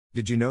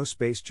Did you know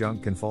space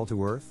junk can fall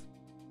to Earth?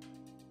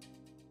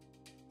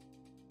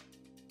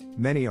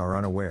 Many are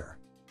unaware.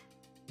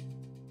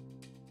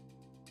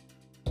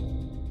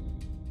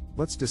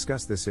 Let's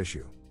discuss this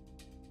issue.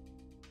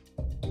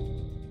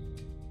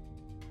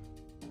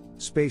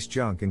 Space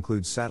junk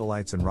includes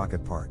satellites and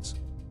rocket parts.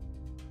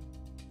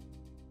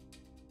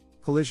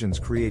 Collisions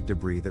create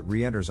debris that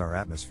re-enters our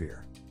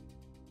atmosphere.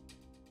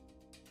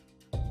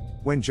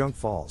 When junk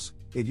falls,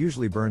 it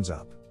usually burns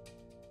up.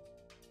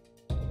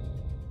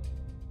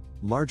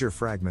 Larger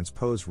fragments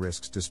pose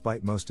risks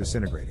despite most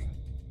disintegrating.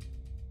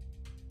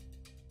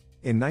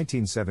 In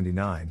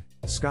 1979,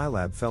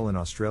 Skylab fell in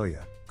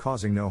Australia,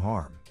 causing no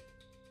harm.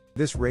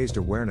 This raised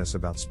awareness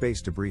about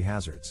space debris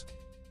hazards.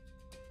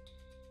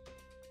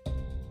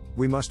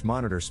 We must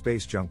monitor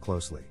space junk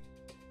closely.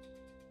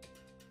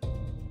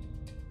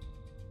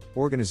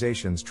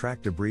 Organizations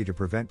track debris to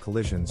prevent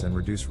collisions and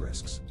reduce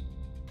risks.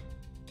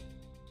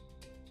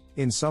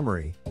 In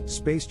summary,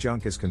 space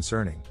junk is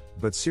concerning,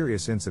 but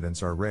serious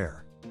incidents are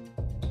rare.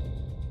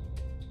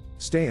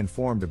 Stay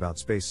informed about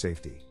space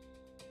safety.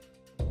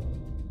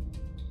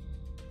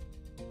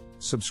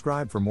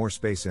 Subscribe for more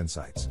space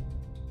insights.